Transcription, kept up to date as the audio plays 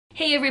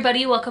Hey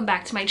everybody, welcome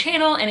back to my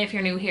channel, and if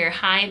you're new here,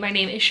 hi, my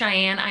name is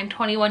Cheyenne. I'm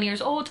 21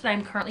 years old and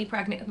I'm currently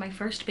pregnant with my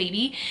first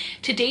baby.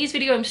 Today's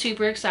video I'm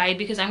super excited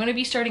because I'm going to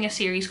be starting a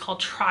series called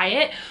Try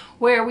It,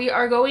 where we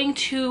are going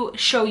to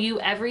show you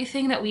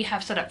everything that we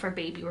have set up for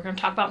baby. We're going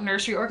to talk about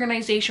nursery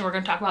organization, we're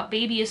going to talk about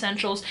baby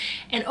essentials,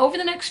 and over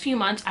the next few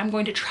months I'm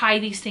going to try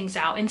these things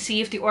out and see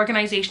if the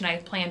organization I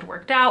planned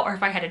worked out or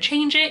if I had to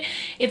change it,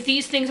 if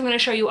these things I'm going to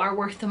show you are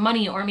worth the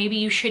money, or maybe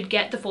you should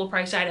get the full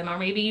price item, or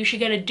maybe you should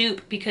get a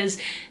dupe because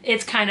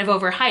it's kind of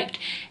overhyped,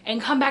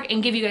 and come back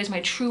and give you guys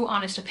my true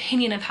honest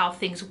opinion of how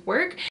things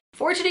work.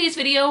 For today's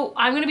video,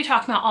 I'm going to be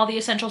talking about all the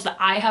essentials that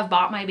I have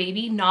bought my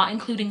baby, not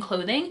including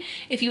clothing.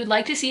 If you would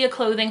like to see a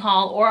clothing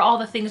haul or all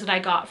the things that I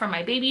got from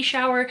my baby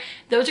shower,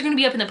 those are going to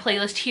be up in the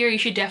playlist here. You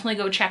should definitely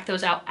go check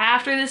those out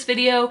after this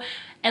video,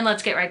 and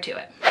let's get right to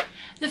it.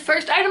 The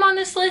first item on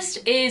this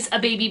list is a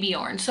baby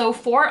Bjorn. So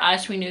for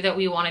us, we knew that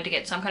we wanted to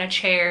get some kind of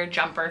chair,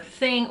 jumper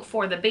thing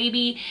for the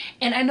baby.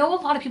 And I know a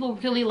lot of people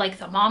really like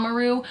the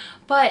Mamaroo,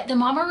 but the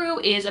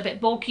Mamaroo is a bit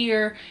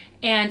bulkier,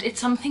 and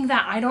it's something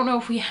that I don't know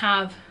if we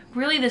have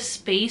really the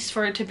space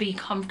for it to be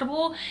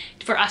comfortable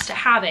for us to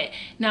have it.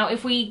 Now,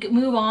 if we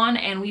move on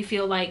and we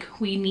feel like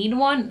we need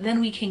one,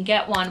 then we can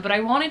get one. But I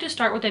wanted to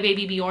start with the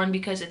baby Bjorn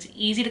because it's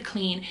easy to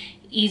clean,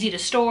 easy to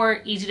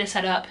store, easy to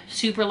set up,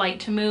 super light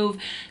to move.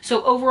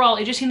 So overall,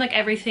 it just seemed like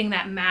everything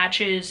that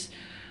matches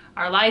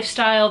our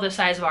lifestyle, the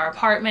size of our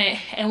apartment,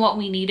 and what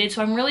we needed.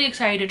 So I'm really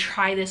excited to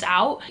try this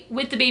out.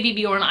 With the baby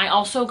Bjorn, I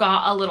also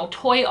got a little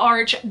toy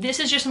arch. This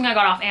is just something I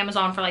got off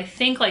Amazon for I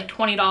think like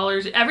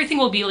 $20. Everything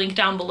will be linked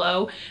down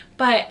below,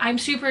 but I'm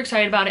super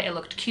excited about it. It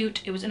looked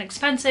cute, it was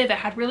inexpensive, it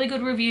had really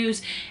good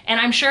reviews, and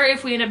I'm sure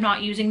if we end up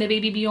not using the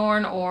baby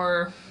Bjorn,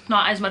 or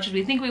not as much as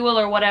we think we will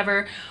or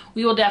whatever,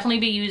 we will definitely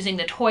be using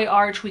the toy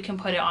arch. We can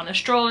put it on the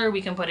stroller,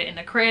 we can put it in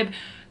the crib,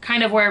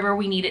 kind of wherever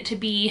we need it to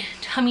be,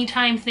 tummy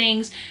time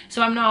things,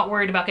 so I'm not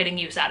worried about getting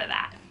use out of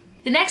that.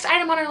 The next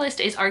item on our list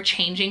is our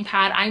changing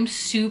pad. I'm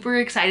super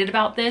excited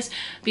about this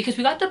because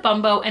we got the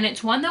Bumbo, and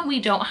it's one that we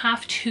don't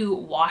have to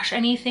wash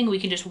anything. We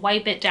can just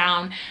wipe it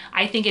down.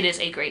 I think it is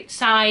a great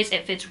size.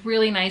 It fits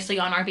really nicely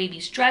on our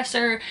baby's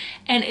dresser,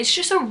 and it's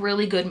just a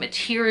really good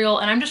material,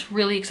 and I'm just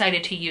really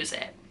excited to use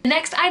it. The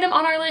next item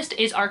on our list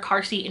is our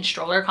car seat and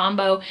stroller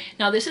combo.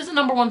 Now, this is the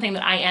number one thing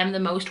that I am the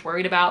most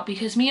worried about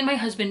because me and my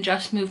husband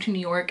just moved to New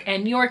York,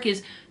 and New York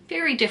is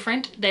very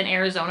different than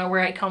Arizona,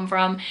 where I come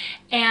from,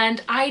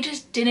 and I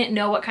just didn't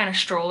know what kind of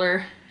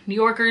stroller New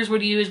Yorkers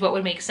would use, what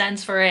would make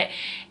sense for it.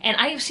 And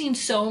I've seen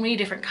so many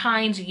different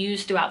kinds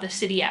used throughout the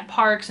city at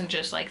parks and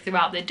just like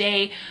throughout the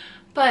day,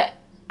 but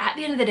at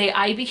the end of the day,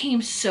 I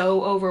became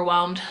so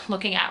overwhelmed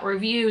looking at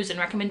reviews and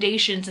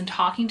recommendations and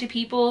talking to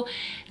people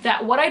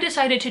that what I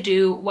decided to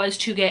do was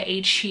to get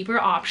a cheaper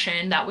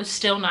option that was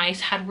still nice,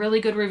 had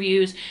really good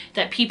reviews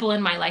that people in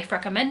my life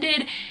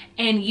recommended,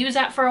 and use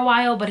that for a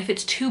while. But if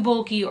it's too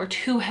bulky or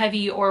too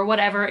heavy or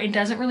whatever, it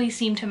doesn't really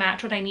seem to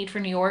match what I need for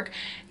New York,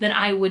 then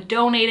I would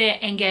donate it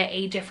and get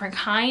a different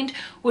kind,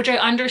 which I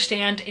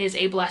understand is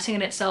a blessing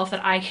in itself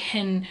that I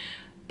can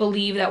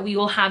believe that we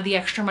will have the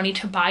extra money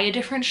to buy a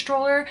different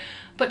stroller.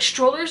 But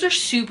strollers are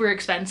super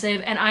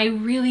expensive, and I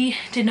really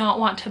did not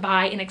want to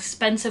buy an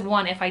expensive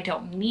one if I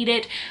don't need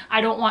it.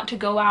 I don't want to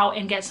go out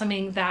and get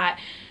something that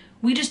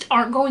we just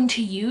aren't going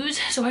to use.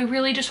 So I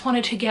really just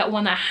wanted to get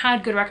one that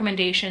had good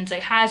recommendations,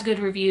 that has good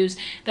reviews,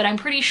 that I'm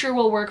pretty sure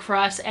will work for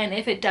us. And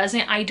if it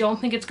doesn't, I don't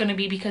think it's going to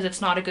be because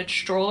it's not a good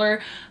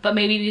stroller, but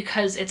maybe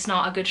because it's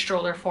not a good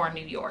stroller for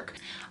New York.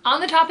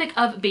 On the topic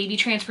of baby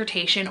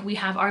transportation, we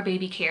have our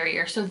baby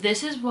carrier. So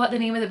this is what the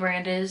name of the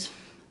brand is.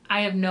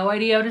 I have no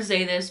idea how to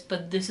say this,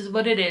 but this is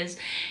what it is.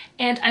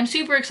 And I'm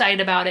super excited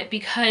about it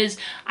because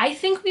I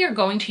think we are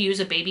going to use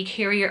a baby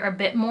carrier a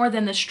bit more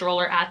than the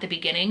stroller at the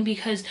beginning,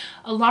 because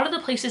a lot of the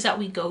places that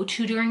we go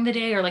to during the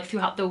day or like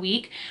throughout the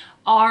week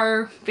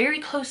are very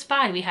close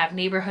by. We have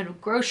neighborhood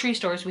grocery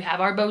stores, we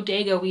have our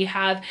bodega, we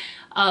have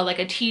like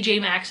a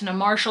TJ Maxx and a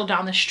Marshall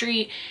down the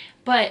street,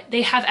 but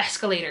they have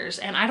escalators,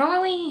 and I don't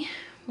really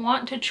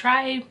want to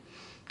try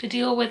to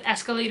deal with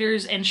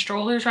escalators and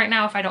strollers right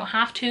now if I don't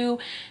have to.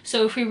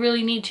 So if we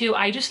really need to,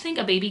 I just think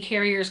a baby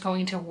carrier is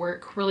going to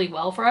work really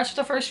well for us for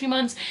the first few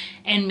months,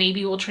 and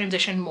maybe we'll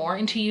transition more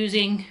into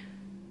using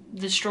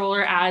the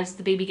stroller as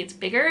the baby gets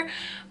bigger.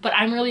 But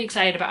I'm really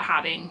excited about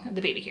having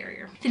the baby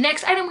carrier. The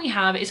next item we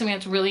have is something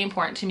that's really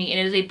important to me,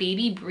 and it is a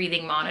baby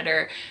breathing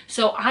monitor.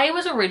 So I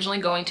was originally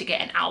going to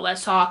get an outlet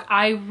sock.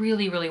 I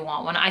really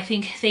want one. I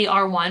think they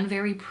are, one,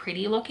 very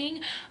pretty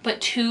looking,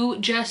 but two,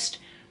 just,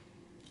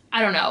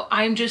 I don't know,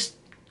 I'm just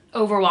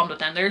overwhelmed with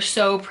them. They're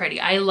so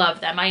pretty. I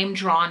love them. I am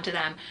drawn to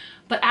them.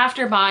 But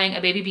after buying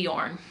a baby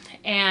Bjorn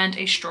and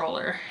a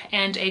stroller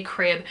and a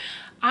crib,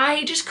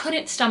 I just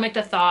couldn't stomach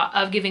the thought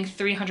of giving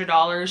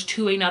 $300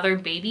 to another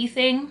baby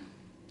thing.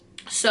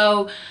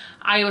 So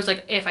I was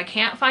like, if I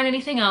can't find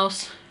anything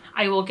else,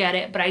 I will get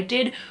it. But I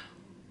did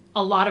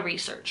a lot of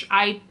research.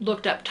 I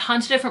looked up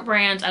tons of different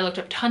brands, I looked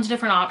up tons of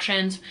different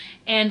options,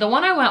 and the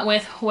one I went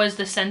with was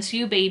the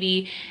Sensu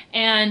Baby,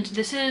 and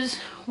this is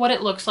what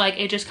it looks like.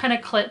 It just kind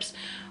of clips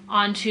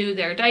onto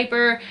their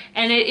diaper,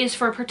 and it is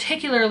for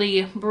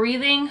particularly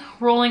breathing,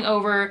 rolling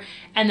over,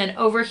 and then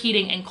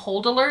overheating and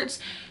cold alerts.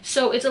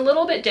 So it's a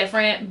little bit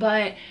different,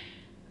 but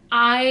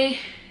I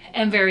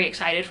am very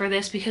excited for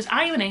this because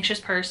I am an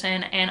anxious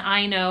person, and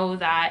I know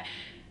that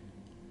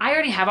I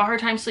already have a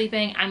hard time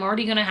sleeping. I'm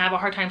already gonna have a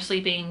hard time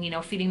sleeping, you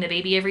know, feeding the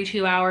baby every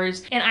 2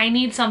 hours. And I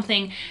need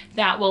something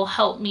that will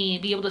help me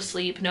be able to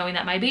sleep knowing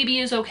that my baby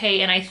is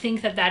okay. And I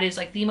think that that is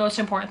like the most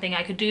important thing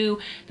I could do.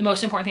 The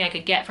most important thing I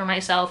could get for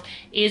myself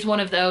is one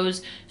of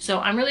those. So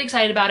I'm really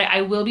excited about it.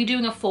 I will be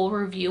doing a full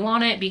review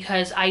on it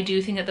because I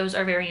do think that those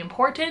are very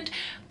important.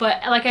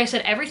 But like I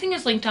said, everything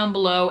is linked down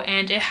below,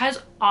 and it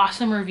has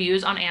awesome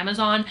reviews on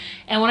Amazon.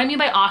 And what I mean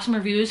by awesome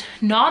reviews,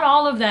 not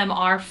all of them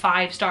are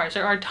 5 stars.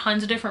 There are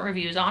tons of different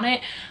reviews on it,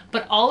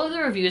 but all of the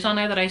reviews on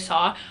there that I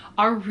saw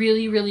are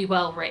really, really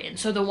well written.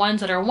 So the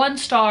ones that are 1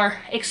 star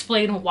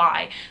explain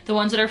why. The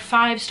ones that are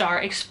 5 star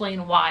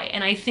explain why.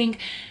 And I think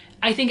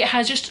it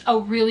has just a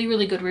really,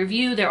 really good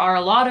review. There are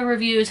a lot of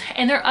reviews,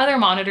 and there are other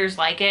monitors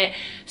like it.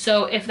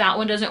 So if that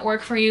one doesn't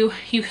work for you,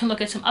 you can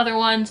look at some other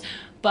ones,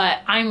 but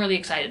I'm really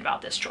excited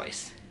about this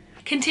choice.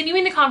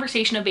 Continuing the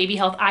conversation of baby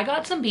health, I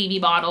got some baby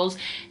bottles.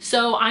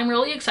 So I'm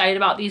really excited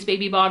about these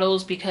baby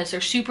bottles because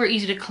they're super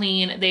easy to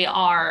clean. They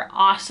are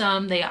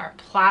awesome. They are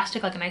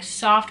plastic, like a nice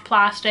soft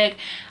plastic.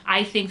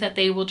 I think that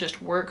they will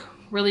just work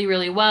really,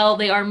 really well.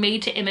 They are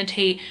made to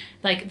imitate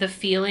like the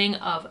feeling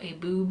of a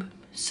boob.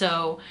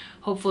 So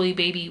hopefully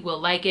baby will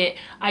like it.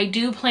 I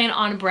do plan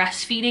on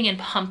breastfeeding and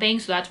pumping,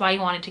 so that's why I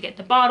wanted to get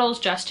the bottles,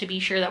 just to be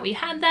sure that we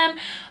had them.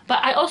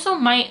 But I also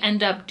might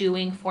end up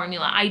doing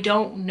formula. I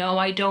don't know.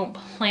 I don't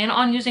plan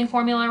on using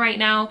formula right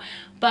now,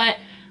 but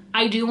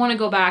I do want to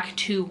go back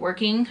to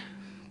working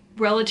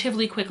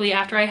relatively quickly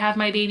after I have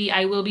my baby.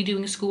 I will be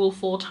doing school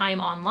full-time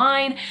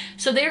online,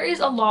 so there is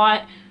a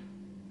lot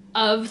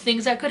of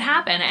things that could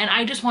happen, and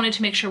I just wanted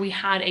to make sure we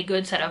had a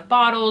good set of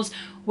bottles.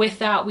 With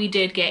that, we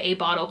did get a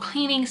bottle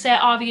cleaning set,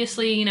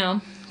 obviously, you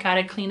know,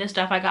 gotta clean the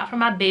stuff I got from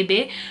my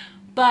baby.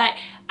 But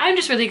I'm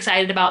just really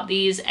excited about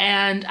these,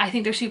 and I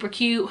think they're super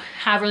cute,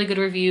 have really good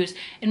reviews,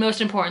 and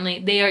most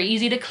importantly, they are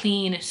easy to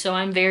clean, so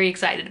I'm very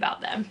excited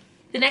about them.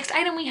 The next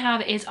item we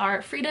have is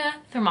our Frida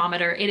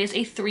thermometer. It is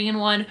a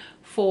 3-in-1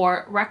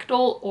 for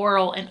rectal,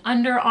 oral, and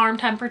underarm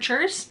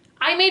temperatures.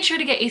 I made sure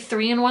to get a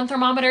 3-in-1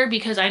 thermometer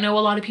because I know a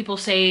lot of people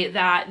say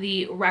that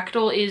the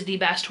rectal is the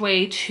best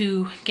way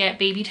to get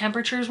baby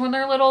temperatures when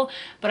they're little,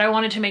 but I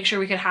wanted to make sure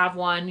we could have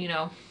one, you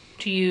know,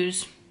 to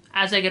use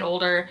as I get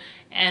older,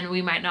 and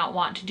we might not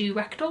want to do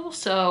rectal,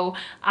 so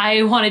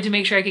I wanted to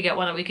make sure I could get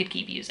one that we could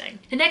keep using.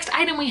 The next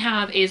item we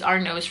have is our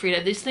nose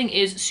Frida. This thing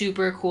is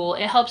super cool.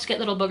 It helps get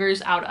little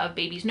boogers out of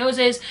babies'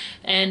 noses,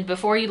 and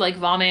before you like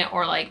vomit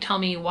or like tell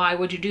me why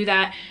would you do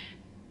that,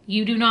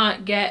 you do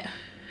not get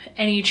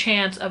any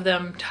chance of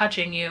them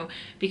touching you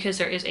because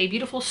there is a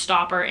beautiful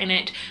stopper in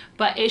it.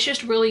 But it's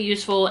just really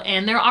useful,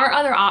 and there are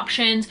other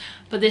options,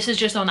 but this is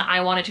just the one that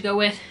I wanted to go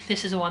with.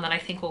 This is the one that I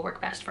think will work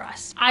best for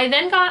us. I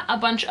then got a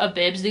bunch of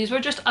bibs. These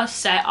were just a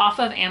set off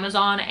of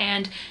Amazon,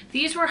 and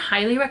these were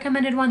highly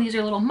recommended one. These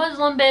are little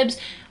muslin bibs,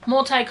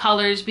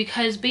 multi-colors,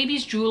 because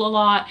babies drool a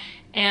lot,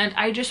 and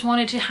I just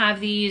wanted to have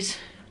these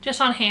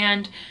just on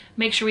hand,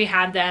 make sure we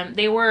had them.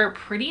 They were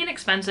pretty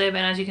inexpensive,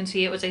 and as you can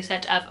see, it was a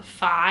set of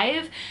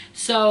 5,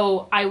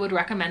 so I would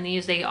recommend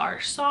these. They are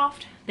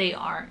soft, they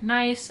are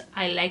nice,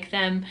 I like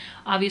them.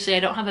 Obviously I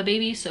don't have a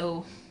baby,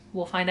 so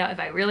we'll find out if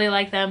I really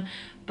like them,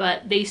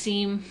 but they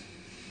seem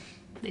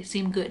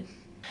good.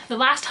 The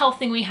last health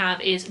thing we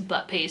have is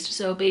butt paste.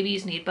 So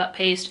babies need butt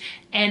paste,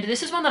 and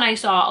this is one that I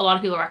saw a lot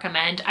of people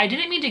recommend. I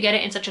didn't mean to get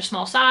it in such a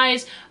small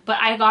size, but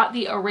I got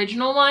the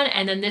original one,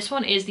 and then this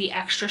one is the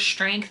extra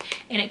strength,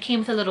 and it came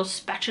with a little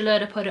spatula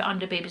to put it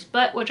onto baby's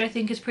butt, which I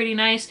think is pretty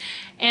nice.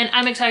 And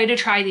I'm excited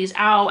to try these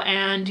out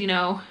and, you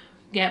know,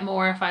 get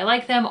more if I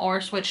like them, or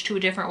switch to a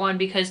different one,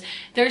 because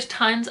there's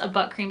tons of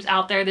butt creams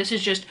out there. This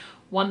is just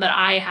one that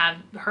I have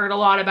heard a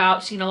lot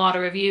about, seen a lot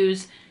of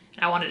reviews,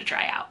 and I wanted to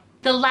try out.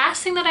 The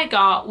last thing that I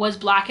got was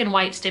black and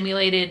white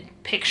stimulated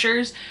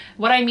pictures.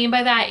 What I mean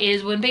by that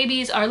is when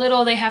babies are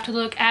little, they have to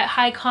look at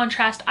high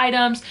contrast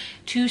items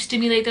to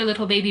stimulate their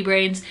little baby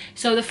brains.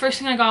 So the first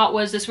thing I got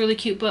was this really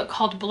cute book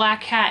called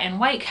Black Cat and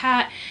White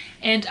Cat,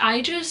 and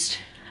I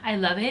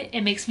love it.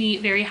 It makes me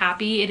very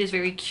happy. It is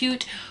very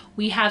cute.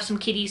 We have some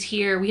kitties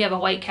here. We have a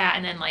white cat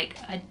and then like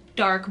a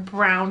dark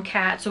brown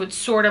cat, so it's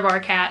sort of our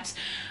cats,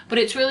 but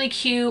it's really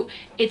cute.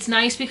 It's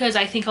nice because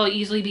I think I'll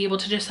easily be able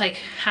to just like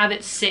have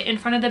it sit in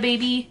front of the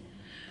baby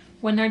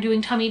when they're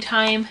doing tummy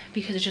time,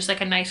 because it's just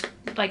like a nice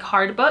like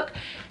hard book.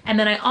 And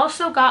then I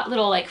also got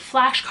little like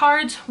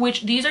flashcards,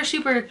 which these are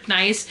super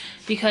nice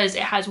because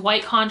it has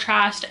white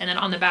contrast and then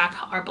on the back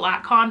are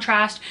black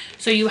contrast,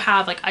 so you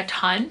have like a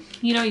ton,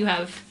 you know, you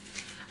have,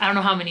 I don't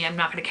know how many, I'm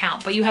not gonna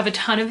count, but you have a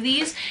ton of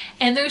these,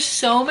 and there's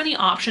so many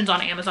options on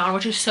Amazon,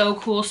 which is so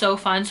cool, so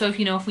fun. So if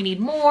you know, if we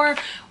need more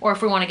or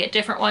if we want to get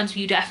different ones,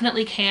 you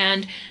definitely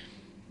can.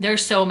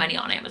 There's so many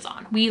on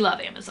Amazon. We love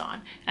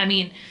Amazon. I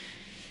mean,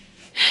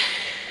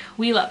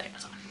 we love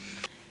Amazon.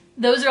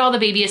 those are all the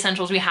baby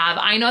essentials we have.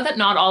 I know that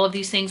not all of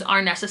these things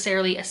are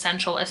necessarily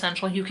essential.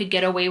 You could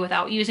get away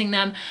without using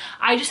them.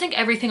 I just think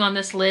everything on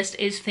this list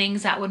is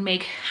things that would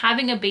make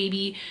having a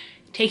baby,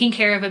 taking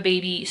care of a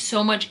baby,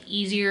 so much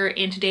easier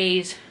in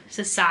today's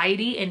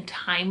society and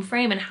time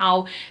frame and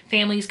how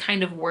families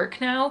kind of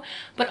work now.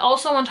 But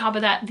also on top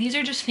of that, these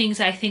are just things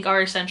that I think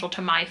are essential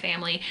to my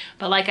family.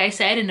 But like I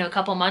said, in a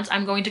couple months,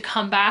 I'm going to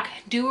come back,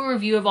 do a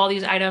review of all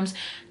these items,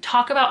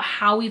 talk about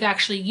how we've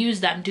actually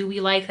used them. Do we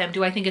like them?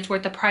 Do I think it's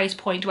worth the price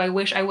point? Do I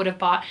wish I would have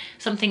bought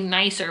something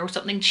nicer or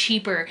something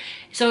cheaper?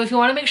 So if you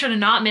want to make sure to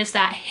not miss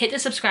that, hit the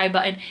subscribe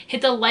button,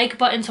 hit the like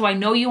button so I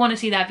know you want to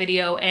see that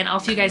video, and I'll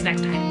see you guys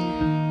next time.